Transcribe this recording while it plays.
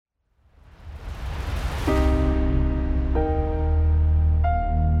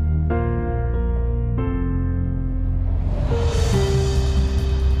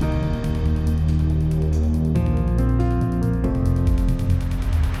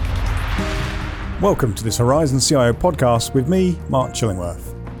Welcome to this Horizon CIO podcast with me, Mark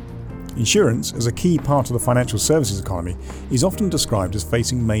Chillingworth. Insurance, as a key part of the financial services economy, is often described as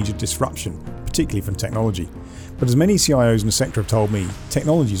facing major disruption, particularly from technology. But as many CIOs in the sector have told me,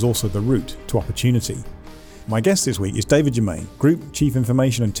 technology is also the route to opportunity. My guest this week is David Germain, Group Chief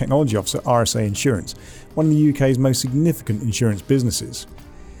Information and Technology Officer at RSA Insurance, one of the UK's most significant insurance businesses.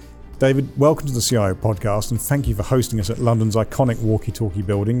 David, welcome to the CIO podcast and thank you for hosting us at London's iconic walkie-talkie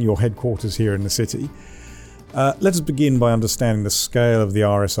building, your headquarters here in the city. Let us begin by understanding the scale of the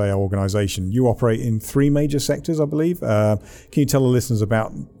RSA organisation. You operate in three major sectors, I believe. Can you tell the listeners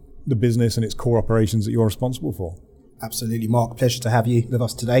about the business and its core operations that you're responsible for? Absolutely, Mark. Pleasure to have you with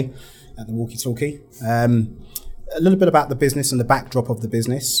us today at the walkie-talkie. A little bit about the business and the backdrop of the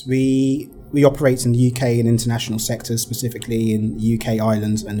business. We operate in the UK and international sectors, specifically in the UK,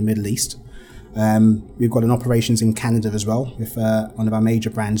 Ireland and the Middle East. We've got an operations in Canada as well with one of our major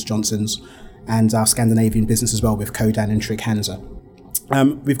brands, Johnson's, and our Scandinavian business as well with Codan and Trygg-Hansa.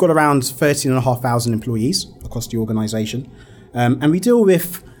 We've got around 13,500 employees across the organisation, and we deal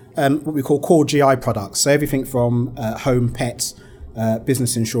with what we call core GI products, so everything from home, pet,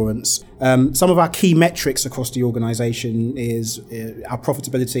 business insurance. Some of our key metrics across the organisation is our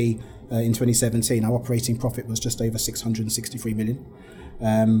profitability. In 2017, our operating profit was just over 663 million.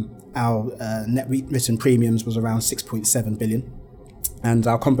 Our net written premiums was around 6.7 billion. And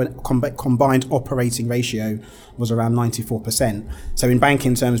our combined operating ratio was around 94%. So in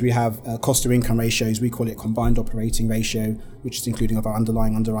banking terms, we have cost to income ratios. We call it combined operating ratio, which is including of our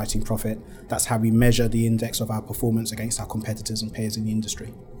underlying underwriting profit. That's how we measure the index of our performance against our competitors and peers in the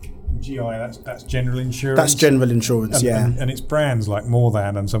industry. GI, that's general insurance? That's general insurance, yeah. And it's brands like More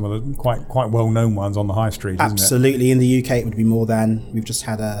Than and some of the quite well-known ones on the high street, isn't it? Absolutely. In the UK, it would be More Than. We've just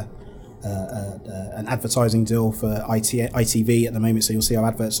had an advertising deal for ITV at the moment, so you'll see our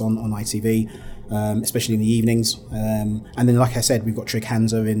adverts on ITV, especially in the evenings. And then, like I said, we've got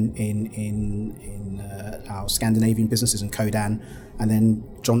Trygg-Hansa in our Scandinavian businesses and Codan, and then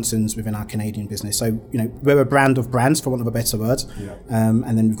Johnson's within our Canadian business. So, we're a brand of brands, for want of a better word. Yeah.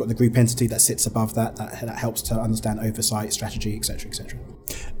 And then we've got the group entity that sits above that helps to understand oversight, strategy, etc., etc.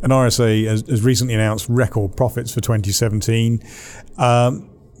 And RSA has recently announced record profits for 2017.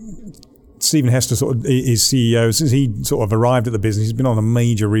 Stephen Hester is CEO. Since he sort of arrived at the business, he's been on a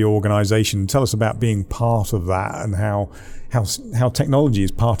major reorganisation. Tell us about being part of that and how technology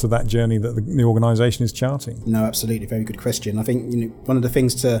is part of that journey that the organisation is charting. No, absolutely, very good question. I think one of the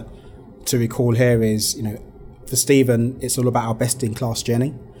things to recall here is for Stephen, it's all about our best-in-class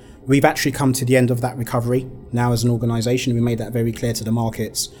journey. We've actually come to the end of that recovery now as an organisation. We made that very clear to the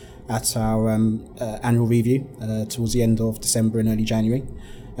markets at our annual review towards the end of December and early January.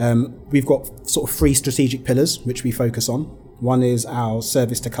 We've got sort of three strategic pillars which we focus on. One is our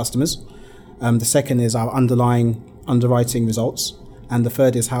service to customers. The second is our underlying underwriting results. And the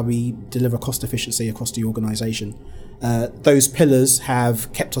third is how we deliver cost efficiency across the organisation. Those pillars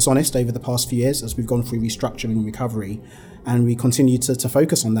have kept us honest over the past few years as we've gone through restructuring and recovery. And we continue to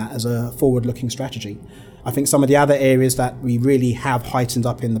focus on that as a forward-looking strategy. I think some of the other areas that we really have heightened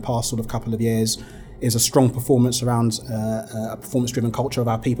up in the past sort of couple of years is a strong performance around a performance-driven culture of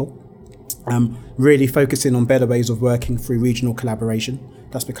our people. Really focusing on better ways of working through regional collaboration.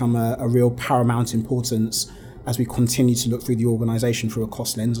 That's become a real paramount importance as we continue to look through the organisation through a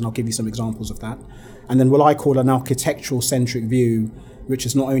cost lens, and I'll give you some examples of that. And then what I call an architectural-centric view, which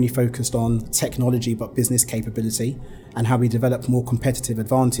is not only focused on technology but business capability and how we develop more competitive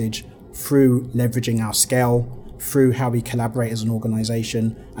advantage through leveraging our scale, through how we collaborate as an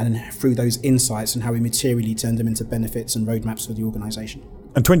organisation, and then through those insights and how we materially turn them into benefits and roadmaps for the organisation.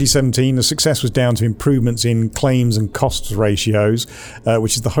 And 2017, the success was down to improvements in claims and costs ratios,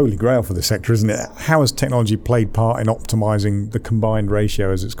 which is the holy grail for the sector, isn't it? How has technology played part in optimising the combined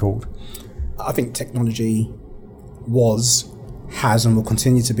ratio, as it's called? I think technology has and will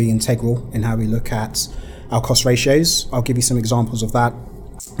continue to be integral in how we look at our cost ratios. I'll give you some examples of that.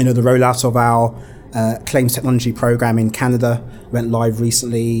 The rollout of our claims technology program in Canada went live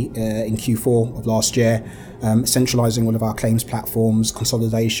recently in Q4 of last year, centralising all of our claims platforms,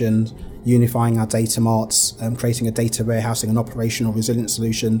 consolidation, unifying our data marts, creating a data warehousing and operational resilience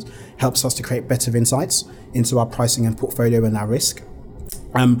solution helps us to create better insights into our pricing and portfolio and our risk.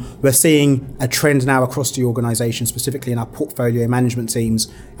 We're seeing a trend now across the organisation, specifically in our portfolio management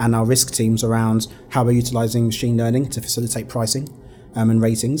teams and our risk teams, around how we're utilising machine learning to facilitate pricing and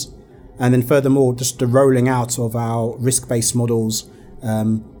ratings. And then furthermore, just the rolling out of our risk-based models,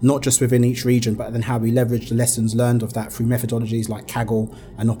 not just within each region, but then how we leverage the lessons learned of that through methodologies like Kaggle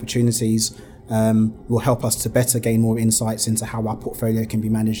and opportunities will help us to better gain more insights into how our portfolio can be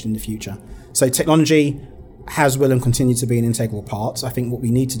managed in the future. So technology will and continue to be an integral part. I think what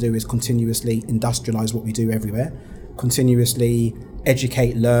we need to do is continuously industrialize what we do everywhere, continuously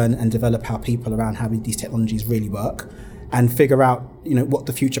educate, learn, and develop our people around how these technologies really work, and figure out, what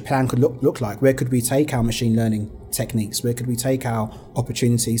the future plan could look like. Where could we take our machine learning techniques? Where could we take our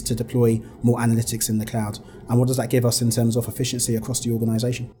opportunities to deploy more analytics in the cloud? And what does that give us in terms of efficiency across the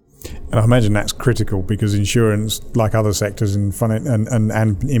organization? And I imagine that's critical, because insurance, like other sectors and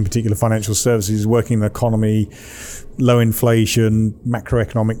in particular financial services, is working in the economy, low inflation,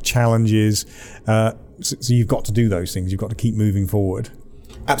 macroeconomic challenges. So you've got to do those things. You've got to keep moving forward.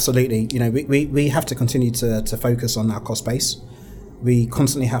 Absolutely. We have to continue to focus on our cost base. We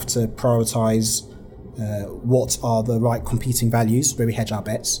constantly have to prioritize what are the right competing values where we hedge our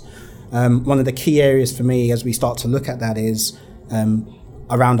bets. One of the key areas for me as we start to look at that is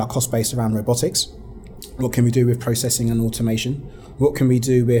around our cost base around robotics. What can we do with processing and automation? What can we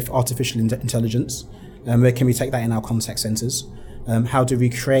do with artificial intelligence? Where can we take that in our contact centers? How do we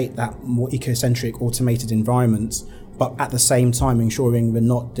create that more ecocentric automated environment, but at the same time ensuring we're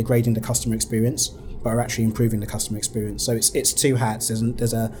not degrading the customer experience, but are actually improving the customer experience? So it's two hats.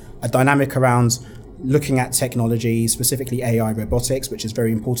 There's a dynamic around looking at technology, specifically AI robotics, which is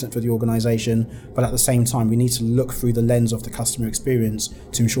very important for the organization. But at the same time, we need to look through the lens of the customer experience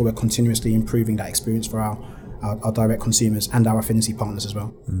to ensure we're continuously improving that experience for our direct consumers and our affinity partners as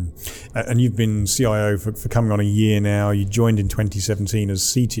well. And you've been CIO for coming on a year now. You joined in 2017 as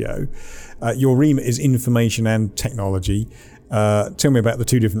CTO. Your remit is information and technology. Tell me about the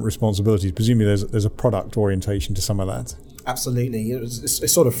two different responsibilities. Presumably there's a product orientation to some of that. Absolutely.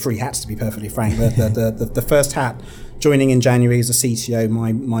 It's sort of three hats, to be perfectly frank. The first hat, joining in January as a CTO,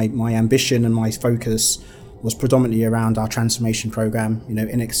 my ambition and my focus was predominantly around our transformation program,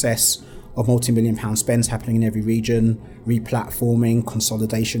 in excess of multi-million pound spends happening in every region, replatforming,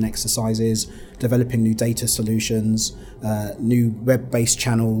 consolidation exercises, developing new data solutions, new web-based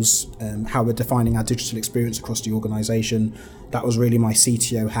channels, how we're defining our digital experience across the organization. That was really my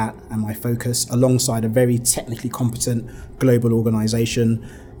CTO hat and my focus, alongside a very technically competent global organization,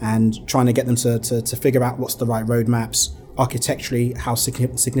 and trying to get them to figure out what's the right roadmaps. Architecturally, how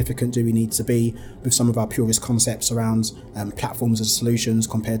significant do we need to be with some of our purest concepts around platforms as solutions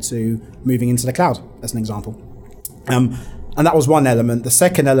compared to moving into the cloud, as an example. And that was one element. The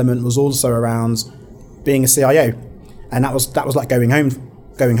second element was also around being a CIO, and that was like going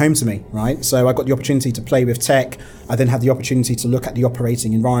home to me, right? So I got the opportunity to play with tech. I then had the opportunity to look at the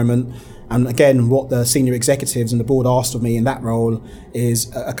operating environment. And again, what the senior executives and the board asked of me in that role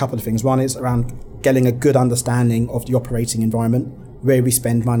is a couple of things. One is around getting a good understanding of the operating environment, where we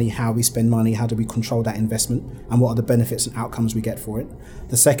spend money, how we spend money, how do we control that investment, and what are the benefits and outcomes we get for it.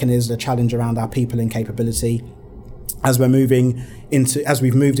 The second is the challenge around our people and capability. As we've moved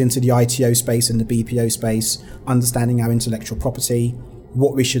into the ITO space and the BPO space, understanding our intellectual property,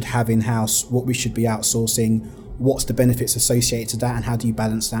 what we should have in-house, what we should be outsourcing, what's the benefits associated to that, and how do you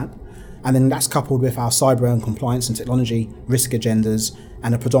balance that? And then that's coupled with our cyber and compliance and technology risk agendas,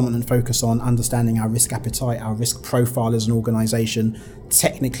 and a predominant focus on understanding our risk appetite, our risk profile as an organization.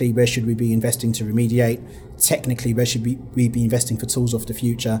 Technically, where should we be investing to remediate? Technically, where should we be investing for tools of the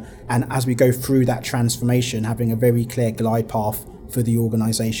future? And as we go through that transformation, having a very clear glide path for the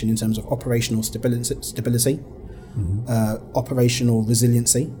organization in terms of operational stability, operational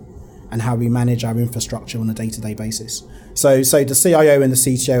resiliency, and how we manage our infrastructure on a day-to-day basis. So the CIO and the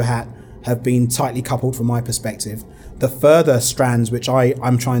CTO hat have been tightly coupled from my perspective. The further strands which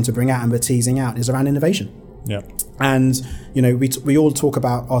I'm trying to bring out and we're teasing out is around innovation. Yeah. And we all talk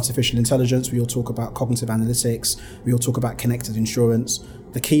about artificial intelligence, we all talk about cognitive analytics, we all talk about connected insurance.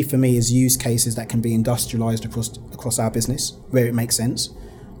 The key for me is use cases that can be industrialized across our business where it makes sense.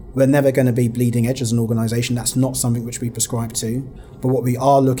 We're never going to be bleeding edge as an organization. That's not something which we prescribe to. But what we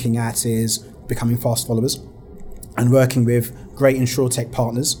are looking at is becoming fast followers and working with great insurtech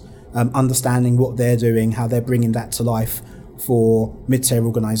partners, understanding what they're doing, how they're bringing that to life for mid-tier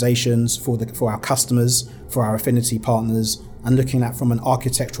organizations, for our customers, for our affinity partners, and looking at from an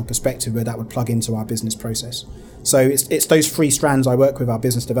architectural perspective where that would plug into our business process. So it's those three strands I work with our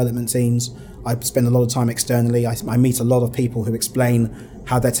business development teams. I spend a lot of time externally. I meet a lot of people who explain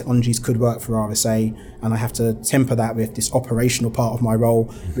how their technologies could work for RSA, and I have to temper that with this operational part of my role,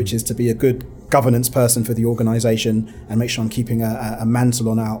 which is to be a good governance person for the organization and make sure I'm keeping a mantle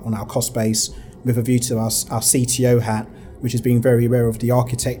on our cost base, with a view to our CTO hat, which is being very aware of the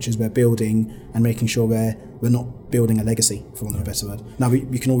architectures we're building and making sure we're not building a legacy, for want of a better word. Now,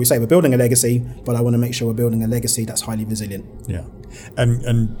 we can always say we're building a legacy, but I want to make sure we're building a legacy that's highly resilient. Yeah.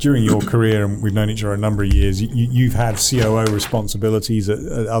 And during your career, and we've known each other a number of years, you've had COO responsibilities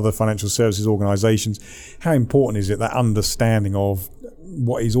at other financial services organisations. How important is it, that understanding of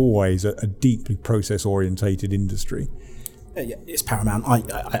what is always a deeply process-orientated industry? Yeah, it's paramount.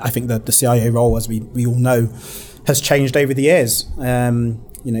 I think that the CIO role, as we all know, has changed over the years.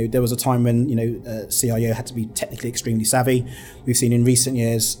 There was a time when CIO had to be technically extremely savvy. We've seen in recent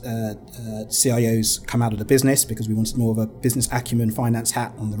years CIOs come out of the business because we wanted more of a business acumen, finance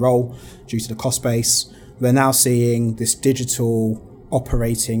hat on the role due to the cost base. We're now seeing this digital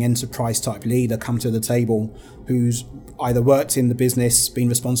operating enterprise type leader come to the table who's either worked in the business, been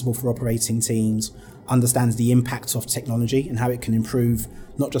responsible for operating teams, understands the impact of technology and how it can improve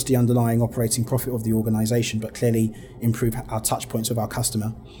not just the underlying operating profit of the organisation, but clearly improve our touch points with our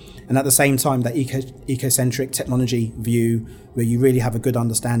customer. And at the same time, that ecocentric technology view, where you really have a good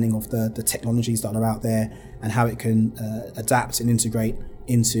understanding of the technologies that are out there and how it can adapt and integrate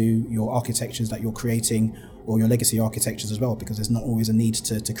into your architectures that you're creating, or your legacy architectures as well, because there's not always a need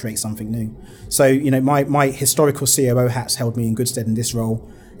to create something new. So, my historical COO hats held me in good stead in this role.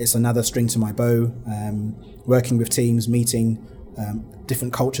 It's another string to my bow, working with teams, meeting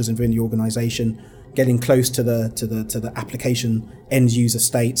different cultures within the organisation, getting close to the application end user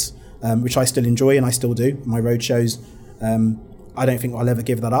state, which I still enjoy and I still do. My road shows, I don't think I'll ever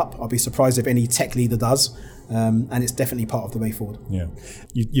give that up. I'll be surprised if any tech leader does. And it's definitely part of the way forward. Yeah,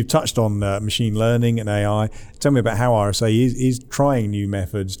 you've touched on machine learning and AI. Tell me about how RSA is trying new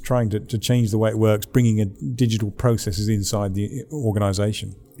methods, trying to change the way it works, bringing in digital processes inside the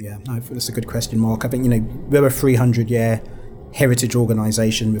organisation. Yeah, no, that's a good question, Mark. I think we're a 300-year heritage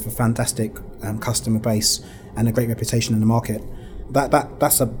organisation with a fantastic customer base and a great reputation in the market.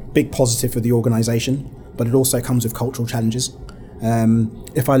 That's a big positive for the organisation, but it also comes with cultural challenges.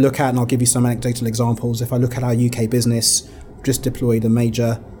 If I look at, and I'll give you some anecdotal examples, if I look at our UK business, just deployed a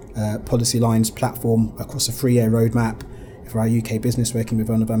major policy lines platform across a 3-year roadmap for our UK business, working with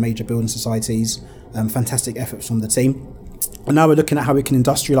one of our major building societies. Fantastic efforts from the team. And now we're looking at how we can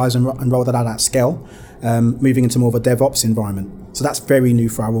industrialise and roll that out at scale, moving into more of a DevOps environment. So that's very new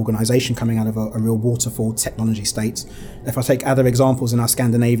for our organisation, coming out of a real waterfall technology state. If I take other examples in our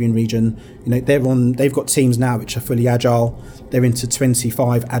Scandinavian region, they've got teams now which are fully agile. They're into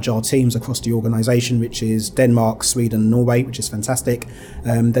 25 agile teams across the organisation, which is Denmark, Sweden, Norway, which is fantastic.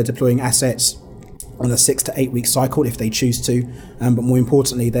 They're deploying assets on a 6 to 8 week cycle if they choose to. But more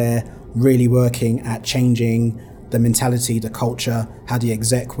importantly, they're really working at changing the mentality, the culture, how the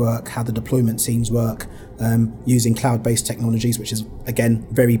exec work, how the deployment teams work, using cloud-based technologies, which is, again,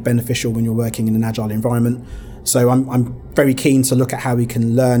 very beneficial when you're working in an agile environment. So I'm very keen to look at how we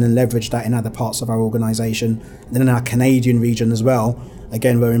can learn and leverage that in other parts of our organisation. And then in our Canadian region as well,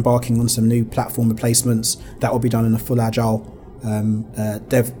 again, we're embarking on some new platform replacements that will be done in a full agile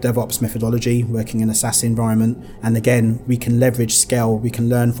DevOps methodology, working in a SaaS environment. And again, we can leverage scale, we can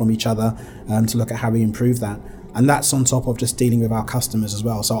learn from each other to look at how we improve that. And that's on top of just dealing with our customers as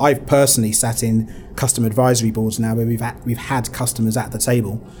well. So I've personally sat in customer advisory boards now where we've had customers at the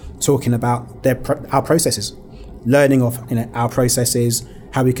table talking about our processes, learning of our processes,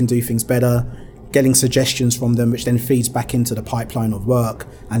 how we can do things better, getting suggestions from them, which then feeds back into the pipeline of work,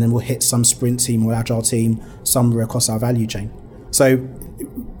 and then we'll hit some sprint team or agile team somewhere across our value chain. So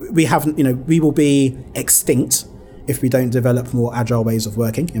we will be extinct if we don't develop more agile ways of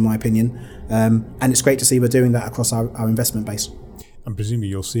working, in my opinion. And it's great to see we're doing that across our investment base. And presumably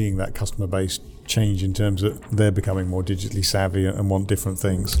you're seeing that customer base change in terms of they're becoming more digitally savvy and want different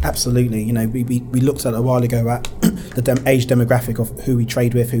things. Absolutely. We looked at a while ago at the age demographic of who we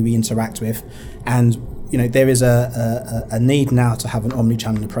trade with, who we interact with. And, there is a need now to have an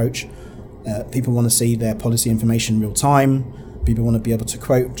omni-channel approach. People want to see their policy information real time. People want to be able to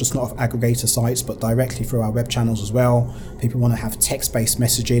quote just not off aggregator sites, but directly through our web channels as well. People want to have text-based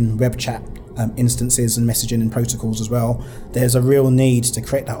messaging, web chat instances and messaging and protocols as well. There's a real need to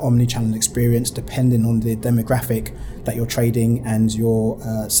create that omni-channel experience depending on the demographic that you're trading and you're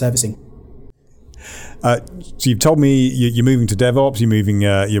servicing. So you've told me you're moving to DevOps,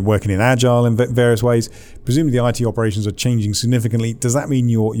 you're working in Agile in various ways. Presumably the IT operations are changing significantly. Does that mean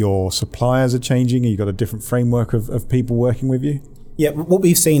your suppliers are changing? Have you got a different framework of people working with you? Yeah, what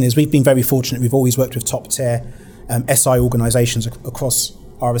we've seen is we've been very fortunate. We've always worked with top tier SI organisations across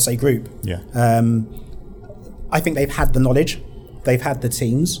RSA Group. Yeah. I think they've had the knowledge, they've had the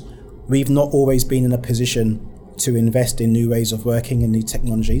teams. We've not always been in a position to invest in new ways of working and new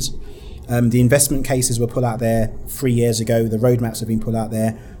technologies. The investment cases were put out there 3 years ago. The roadmaps have been put out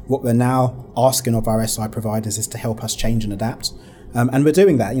there. What we're now asking of our SI providers is to help us change and adapt. And we're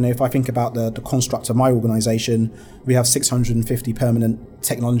doing that. If I think about the construct of my organisation, we have 650 permanent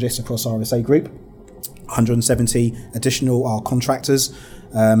technologists across RSA Group, 170 additional are contractors,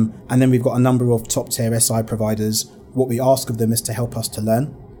 and then we've got a number of top-tier SI providers. What we ask of them is to help us to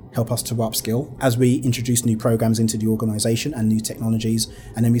learn, help us to upskill as we introduce new programs into the organisation and new technologies,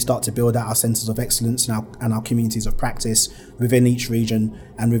 and then we start to build out our centres of excellence and our communities of practice within each region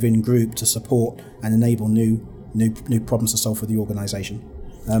and within group to support and enable new problems to solve for the organisation.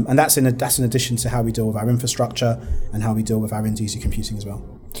 And that's in addition to how we deal with our infrastructure and how we deal with our end-user computing as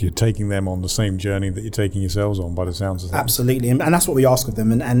well. So you're taking them on the same journey that you're taking yourselves on, by the sounds of things. Absolutely, and that's what we ask of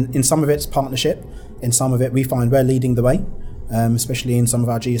them. And in some of it's partnership, in some of it we find we're leading the way, especially in some of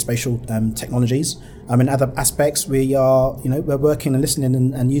our geospatial technologies. In other aspects, we are, we're working and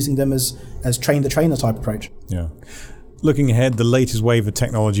listening and using them as train the trainer type approach. Yeah. Looking ahead, the latest wave of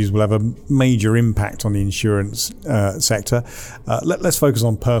technologies will have a major impact on the insurance sector. Let's focus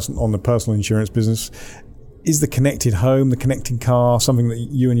on the personal insurance business. Is the connected home, the connected car, something that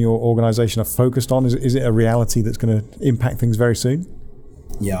you and your organisation are focused on? Is it a reality that's going to impact things very soon?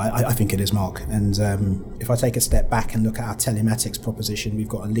 Yeah, I think it is, Mark. And if I take a step back and look at our telematics proposition, we've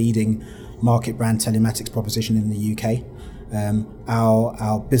got a leading market brand telematics proposition in the UK.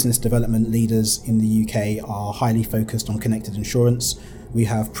 Our business development leaders in the UK are highly focused on connected insurance. We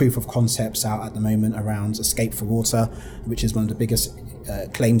have proof of concepts out at the moment around Escape for Water, which is one of the biggest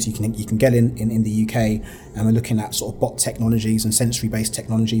claims you can get in the UK, and we're looking at sort of bot technologies and sensory-based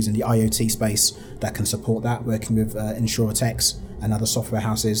technologies in the IoT space that can support that, working with InsurTechs and other software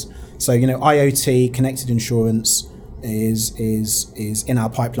houses. So IoT connected insurance is in our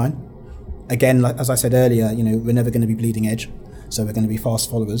pipeline. Again, as I said earlier, we're never going to be bleeding edge, so we're going to be fast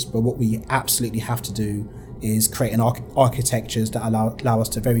followers. But what we absolutely have to do is create architectures that allow us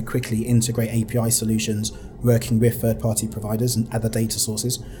to very quickly integrate API solutions, working with third-party providers and other data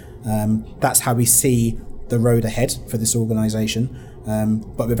sources. That's how we see the road ahead for this organisation.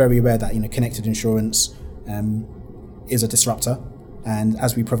 But we're very aware that connected insurance is a disruptor. And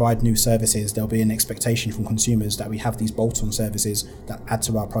as we provide new services, there'll be an expectation from consumers that we have these bolt-on services that add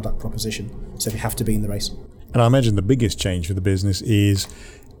to our product proposition. So we have to be in the race. And I imagine the biggest change for the business is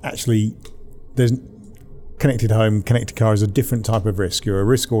actually there's connected home, connected car is a different type of risk. You're a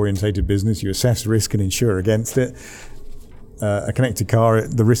risk-orientated business. You assess risk and insure against it. A connected car,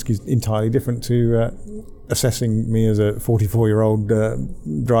 the risk is entirely different to assessing me as a 44-year-old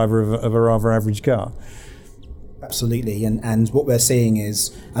driver of a rather average car. Absolutely, and what we're seeing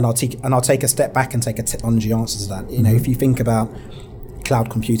is, and I'll take a step back and take a technology answer to that. If you think about cloud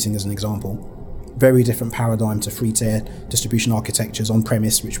computing as an example, very different paradigm to free-tier distribution architectures on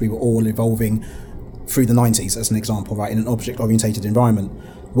premise, which we were all evolving through the 90s as an example, right? In an object-orientated environment,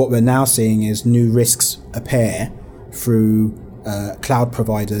 what we're now seeing is new risks appear through cloud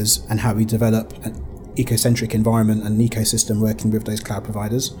providers and how we develop an ecocentric environment and ecosystem working with those cloud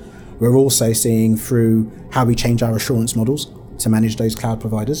providers. We're also seeing through how we change our assurance models to manage those cloud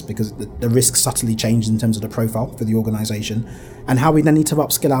providers, because the risk subtly changes in terms of the profile for the organisation, and how we then need to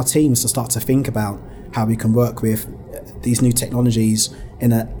upskill our teams to start to think about how we can work with these new technologies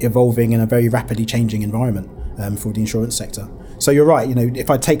in a evolving and a very rapidly changing environment for the insurance sector. So you're right, if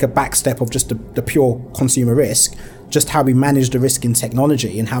I take a back step of just the pure consumer risk, just how we manage the risk in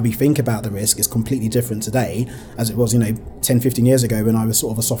technology and how we think about the risk is completely different today as it was 10, 15 years ago when I was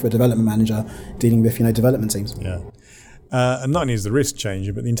sort of a software development manager dealing with development teams. Yeah. And not only is the risk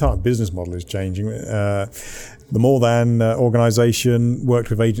changing, but the entire business model is changing. The More Than organisation worked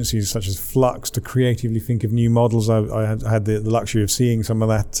with agencies such as Flux to creatively think of new models. I had the luxury of seeing some of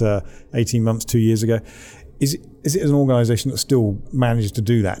that 18 months, 2 years ago. Is it as an organisation that still managed to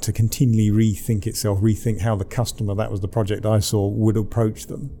do that, to continually rethink itself, rethink how the customer, that was the project I saw, would approach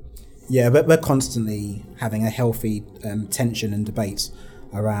them? Yeah, but we're constantly having a healthy tension and debate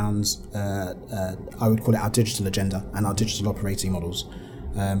around, I would call it our digital agenda and our digital operating models,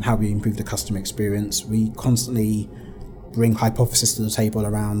 how we improve the customer experience. We constantly bring hypotheses to the table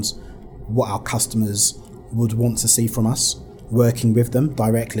around what our customers would want to see from us, working with them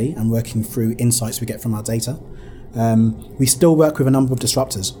directly and working through insights we get from our data. We still work with a number of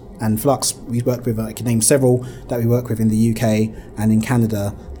disruptors, and Flux, we work with, I can name several that we work with in the UK and in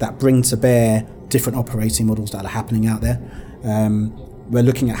Canada that bring to bear different operating models that are happening out there. We're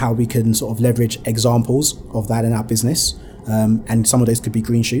looking at how we can sort of leverage examples of that in our business, and some of those could be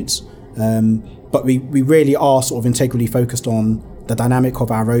green shoots. But we really are sort of integrally focused on the dynamic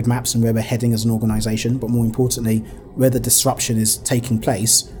of our roadmaps and where we're heading as an organisation, but more importantly, where the disruption is taking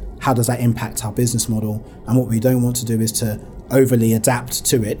place, how does that impact our business model? And what we don't want to do is to overly adapt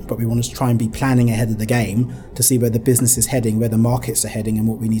to it, but we want to try and be planning ahead of the game to see where the business is heading, where the markets are heading, and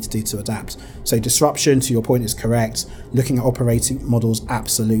what we need to do to adapt. So disruption, to your point, is correct. Looking at operating models,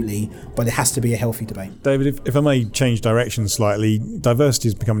 absolutely, but it has to be a healthy debate. David, if I may change direction slightly, diversity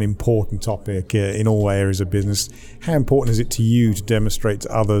has become an important topic in all areas of business. How important is it to you to demonstrate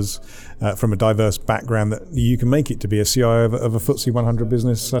to others from a diverse background that you can make it to be a CIO of a FTSE 100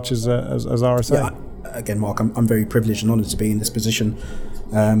 business such as RSA? Yeah. Again, Mark, I'm very privileged and honoured to be in this position.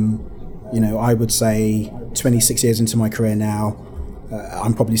 I would say 26 years into my career now,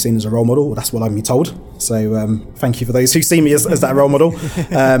 I'm probably seen as a role model. That's what I'm being told. So thank you for those who see me as that role model.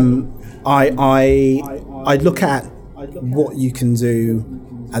 I look at what you can do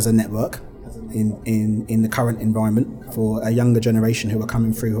as a network in the current environment for a younger generation who are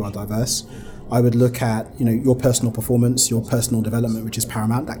coming through who are diverse. I would look at your personal performance, your personal development, which is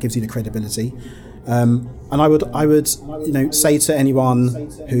paramount. That gives you the credibility. And I would say to anyone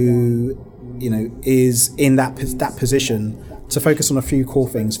who is in that position to focus on a few core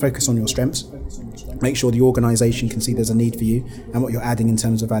things. Focus on your strengths. Make sure the organisation can see there's a need for you and what you're adding in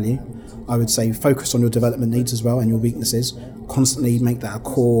terms of value. I would say focus on your development needs as well and your weaknesses. Constantly make that a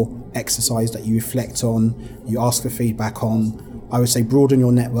core exercise that you reflect on, you ask for feedback on. I would say broaden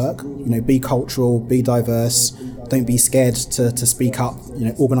your network, be cultural, be diverse, don't be scared to speak up.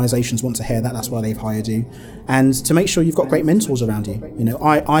 Organisations want to hear that, that's why they've hired you. And to make sure you've got great mentors around you.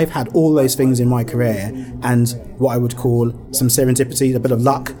 I've had all those things in my career and what I would call some serendipity, a bit of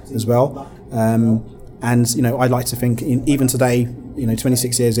luck as well. I like to think, even today,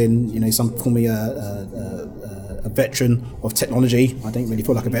 26 years in, some call me a veteran of technology. I don't really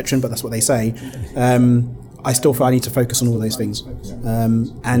feel like a veteran, but that's what they say. I still feel I need to focus on all those things.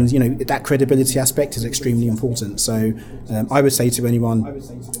 That credibility aspect is extremely important. So I would say to anyone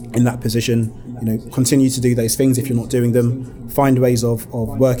in that position, continue to do those things if you're not doing them. Find ways of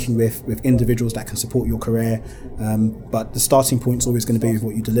working with individuals that can support your career. But the starting point is always going to be with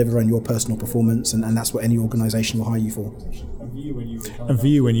what you deliver and your personal performance, and that's what any organisation will hire you for. And for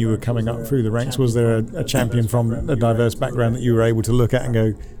you, when you were coming up through the ranks, was there a champion from a diverse background that you were able to look at and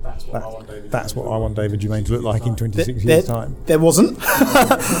go, that's what I want David Germain to look like in 26 years' time? There wasn't.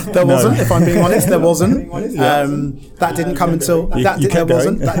 If I'm being honest, there wasn't. That didn't come until that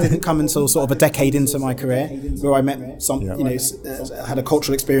didn't come until sort of a decade into my career, where I met had a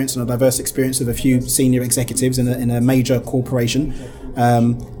cultural experience and a diverse experience with a few senior executives in a major corporation.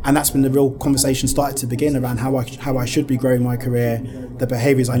 And that's when the real conversation started to begin around how I should be growing my career, the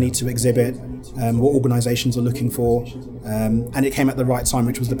behaviours I need to exhibit, what organisations are looking for, and it came at the right time,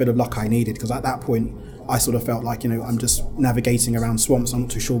 which was the bit of luck I needed, because at that point I sort of felt like I'm just navigating around swamps. I'm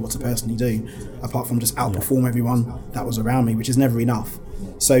not too sure what to personally do apart from just outperform everyone that was around me, which is never enough.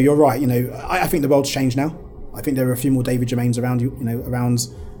 So you're right, I think the world's changed now. I think there are a few more David Germains around around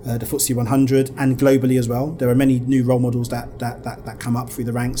the FTSE 100 and globally as well. There are many new role models that come up through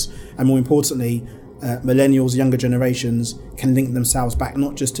the ranks, and more importantly, millennials, younger generations can link themselves back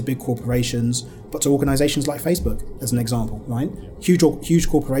not just to big corporations, but to organisations like Facebook, as an example, right? Huge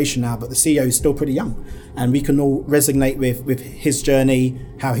corporation now, but the CEO is still pretty young, and we can all resonate with his journey,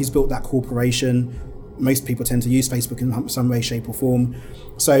 how he's built that corporation. Most people tend to use Facebook in some way, shape or form.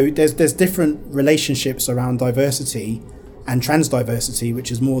 So there's different relationships around diversity and transdiversity,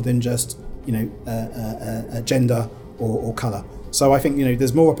 which is more than just gender or colour. So I think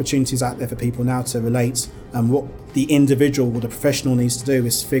there's more opportunities out there for people now to relate, and what the individual or the professional needs to do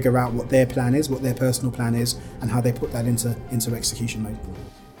is figure out what their plan is, what their personal plan is, and how they put that into execution mode.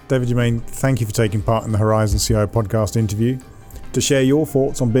 David Germain, thank you for taking part in the Horizon CIO podcast interview. To share your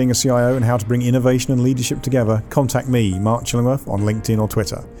thoughts on being a CIO and how to bring innovation and leadership together, contact me, Mark Chillingworth, on LinkedIn or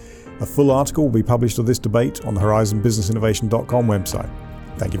Twitter. A full article will be published of this debate on the horizonbusinessinnovation.com website.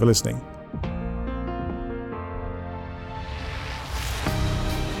 Thank you for listening.